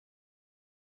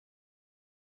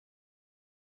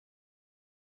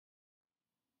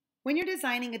When you're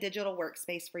designing a digital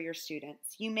workspace for your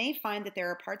students, you may find that there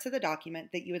are parts of the document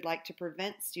that you would like to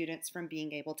prevent students from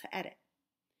being able to edit.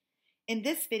 In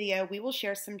this video, we will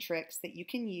share some tricks that you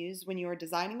can use when you are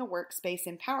designing a workspace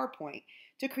in PowerPoint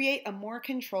to create a more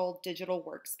controlled digital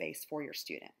workspace for your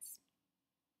students.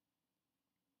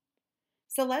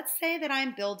 So let's say that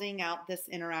I'm building out this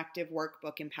interactive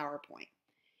workbook in PowerPoint.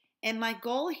 And my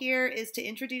goal here is to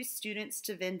introduce students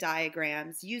to Venn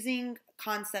diagrams using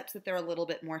concepts that they're a little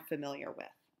bit more familiar with.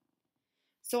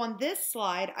 So on this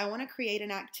slide, I want to create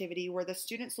an activity where the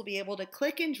students will be able to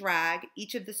click and drag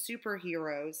each of the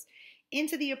superheroes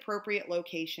into the appropriate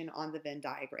location on the Venn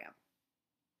diagram.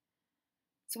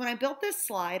 So when I built this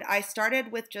slide, I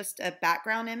started with just a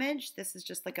background image. This is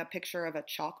just like a picture of a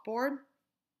chalkboard.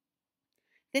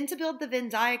 Then to build the Venn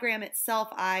diagram itself,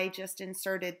 I just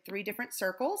inserted 3 different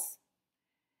circles.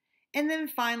 And then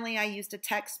finally, I used a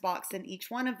text box in each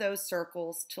one of those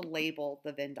circles to label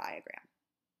the Venn diagram.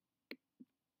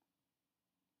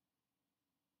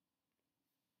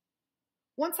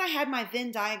 Once I had my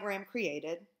Venn diagram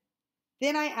created,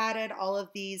 then I added all of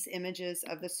these images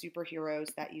of the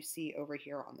superheroes that you see over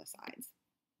here on the sides.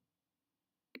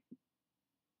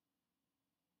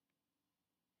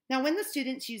 Now, when the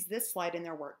students use this slide in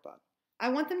their workbook, I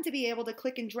want them to be able to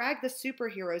click and drag the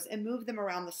superheroes and move them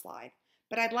around the slide.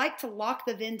 But I'd like to lock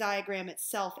the Venn diagram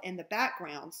itself and the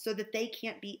background so that they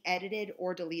can't be edited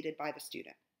or deleted by the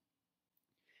student.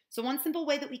 So one simple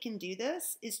way that we can do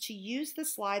this is to use the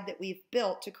slide that we've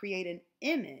built to create an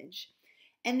image,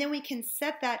 and then we can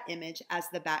set that image as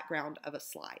the background of a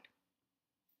slide.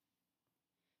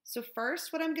 So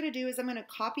first, what I'm going to do is I'm going to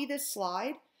copy this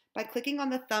slide by clicking on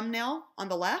the thumbnail on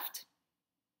the left.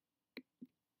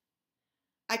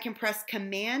 I can press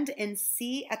Command and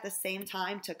C at the same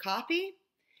time to copy,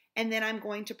 and then I'm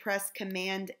going to press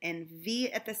Command and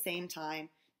V at the same time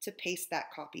to paste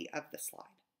that copy of the slide.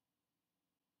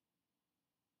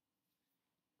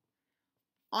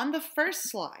 On the first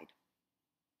slide,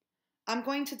 I'm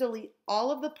going to delete all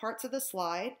of the parts of the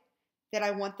slide that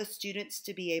I want the students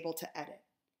to be able to edit,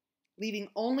 leaving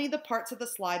only the parts of the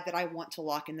slide that I want to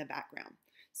lock in the background.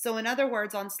 So in other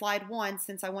words, on slide 1,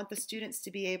 since I want the students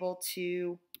to be able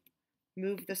to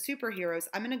move the superheroes,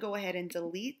 I'm going to go ahead and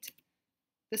delete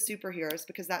the superheroes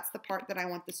because that's the part that I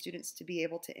want the students to be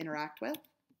able to interact with.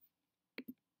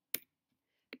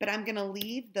 But I'm going to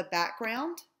leave the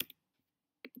background,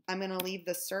 I'm going to leave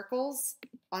the circles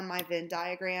on my Venn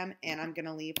diagram, and I'm going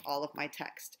to leave all of my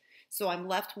text. So I'm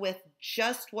left with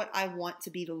just what I want to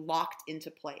be locked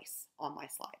into place on my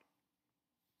slide.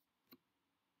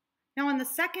 Now on the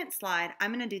second slide,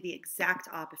 I'm going to do the exact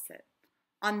opposite.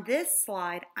 On this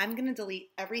slide, I'm going to delete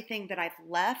everything that I've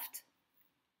left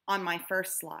on my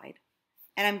first slide,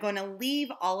 and I'm going to leave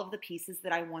all of the pieces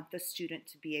that I want the student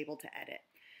to be able to edit.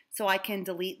 So I can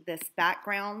delete this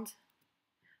background.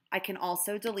 I can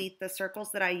also delete the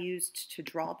circles that I used to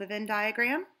draw the Venn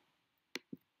diagram.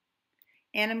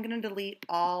 And I'm going to delete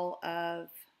all of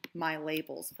my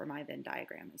labels for my Venn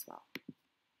diagram as well.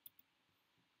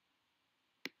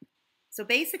 So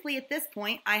basically at this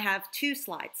point, I have 2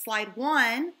 slides. Slide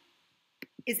 1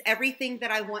 is everything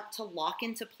that I want to lock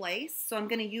into place. So I'm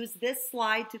going to use this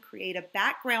slide to create a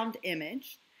background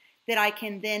image that I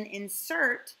can then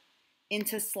insert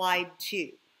into slide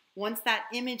 2. Once that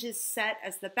image is set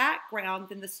as the background,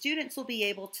 then the students will be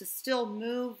able to still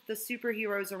move the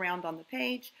superheroes around on the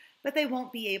page, but they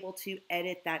won't be able to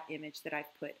edit that image that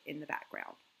I've put in the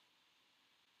background.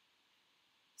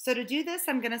 So to do this,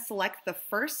 I'm going to select the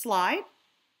first slide.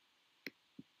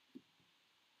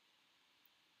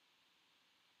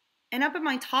 And up in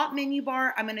my top menu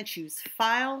bar, I'm going to choose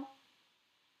File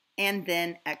and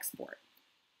then Export.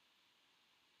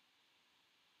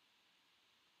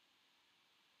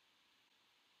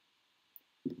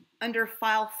 Under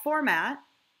File Format,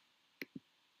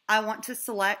 I want to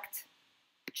select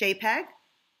JPEG.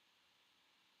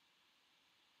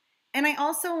 And I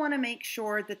also want to make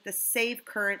sure that the Save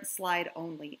Current Slide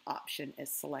Only option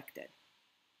is selected.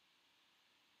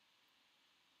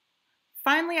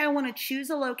 Finally, I want to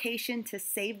choose a location to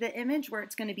save the image where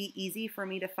it's going to be easy for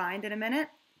me to find in a minute.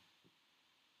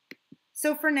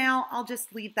 So for now, I'll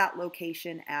just leave that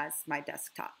location as my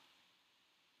desktop.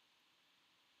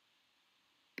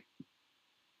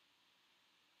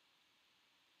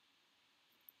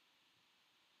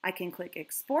 I can click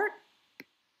Export.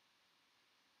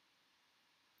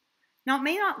 Now it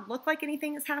may not look like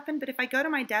anything has happened, but if I go to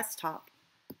my desktop,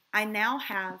 I now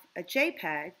have a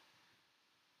JPEG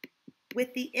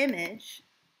with the image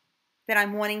that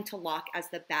I'm wanting to lock as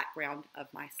the background of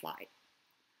my slide.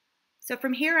 So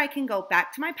from here I can go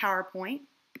back to my PowerPoint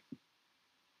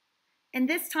And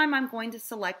this time I'm going to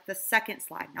select the second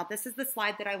slide. Now this is the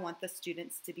slide that I want the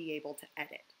students to be able to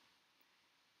edit.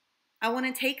 I want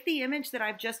to take the image that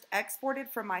I've just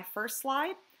exported from my first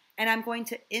slide and I'm going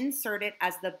to insert it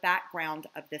as the background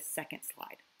of this second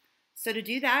slide. So to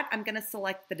do that, I'm going to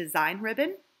select the design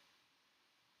ribbon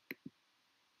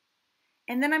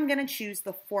and then I'm going to choose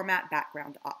the format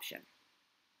background option.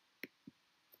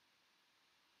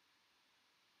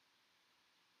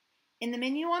 In the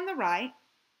menu on the right,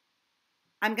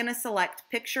 I'm going to select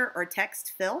picture or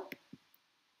text fill.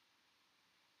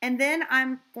 And then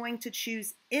I'm going to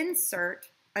choose Insert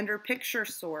under Picture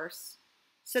Source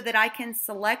so that I can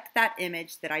select that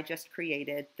image that I just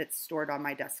created that's stored on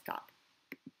my desktop.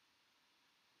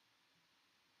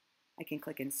 I can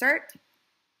click Insert.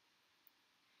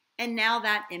 And now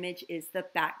that image is the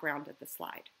background of the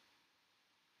slide.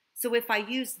 So if I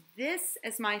use this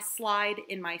as my slide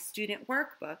in my student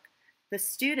workbook, the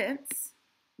students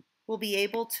will be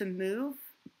able to move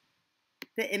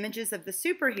the images of the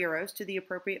superheroes to the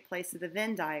appropriate place of the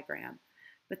Venn diagram,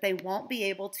 but they won't be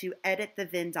able to edit the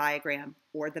Venn diagram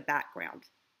or the background.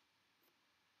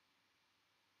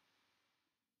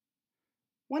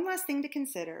 One last thing to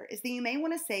consider is that you may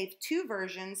want to save two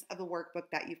versions of the workbook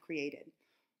that you've created.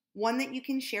 One that you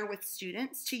can share with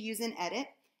students to use and edit,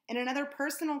 and another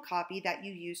personal copy that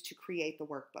you use to create the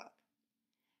workbook.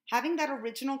 Having that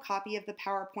original copy of the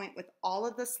PowerPoint with all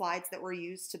of the slides that were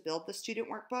used to build the student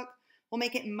workbook will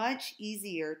make it much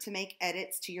easier to make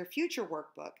edits to your future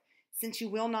workbook, since you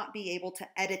will not be able to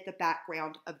edit the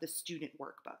background of the student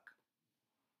workbook.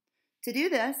 To do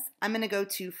this, I'm going to go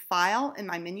to File in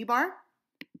my menu bar,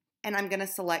 and I'm going to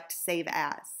select Save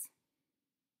As.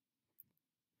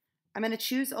 I'm going to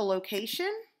choose a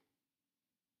location,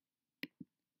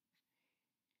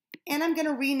 and I'm going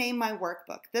to rename my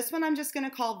workbook. This one I'm just going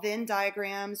to call Venn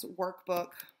Diagrams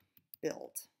Workbook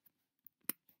Build.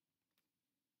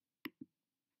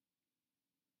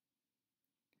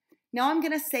 Now I'm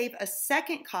going to save a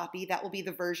second copy that will be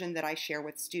the version that I share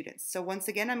with students. So once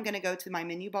again, I'm going to go to my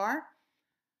menu bar.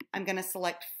 I'm going to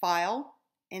select File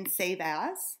and Save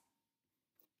As.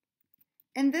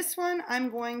 And this one I'm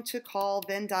going to call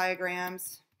Venn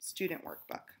Diagrams Student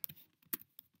Workbook.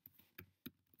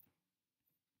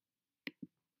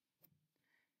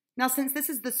 Now since this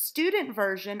is the student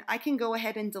version, I can go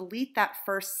ahead and delete that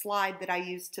first slide that I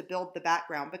used to build the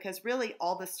background, because really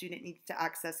all the student needs to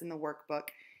access in the workbook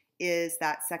is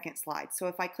that second slide. So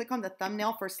if I click on the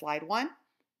thumbnail for slide 1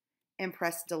 and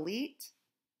press delete,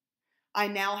 I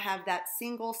now have that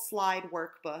single slide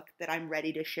workbook that I'm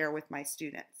ready to share with my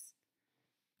students.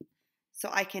 So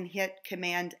I can hit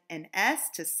Command and S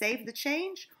to save the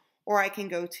change, or I can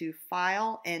go to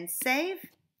File and Save.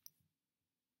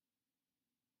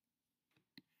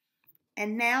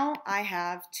 And now I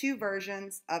have two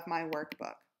versions of my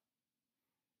workbook.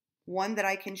 One that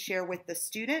I can share with the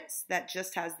students that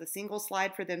just has the single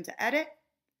slide for them to edit,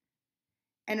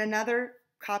 and another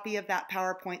copy of that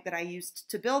PowerPoint that I used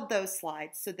to build those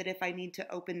slides so that if I need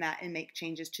to open that and make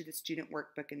changes to the student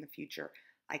workbook in the future,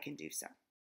 I can do so.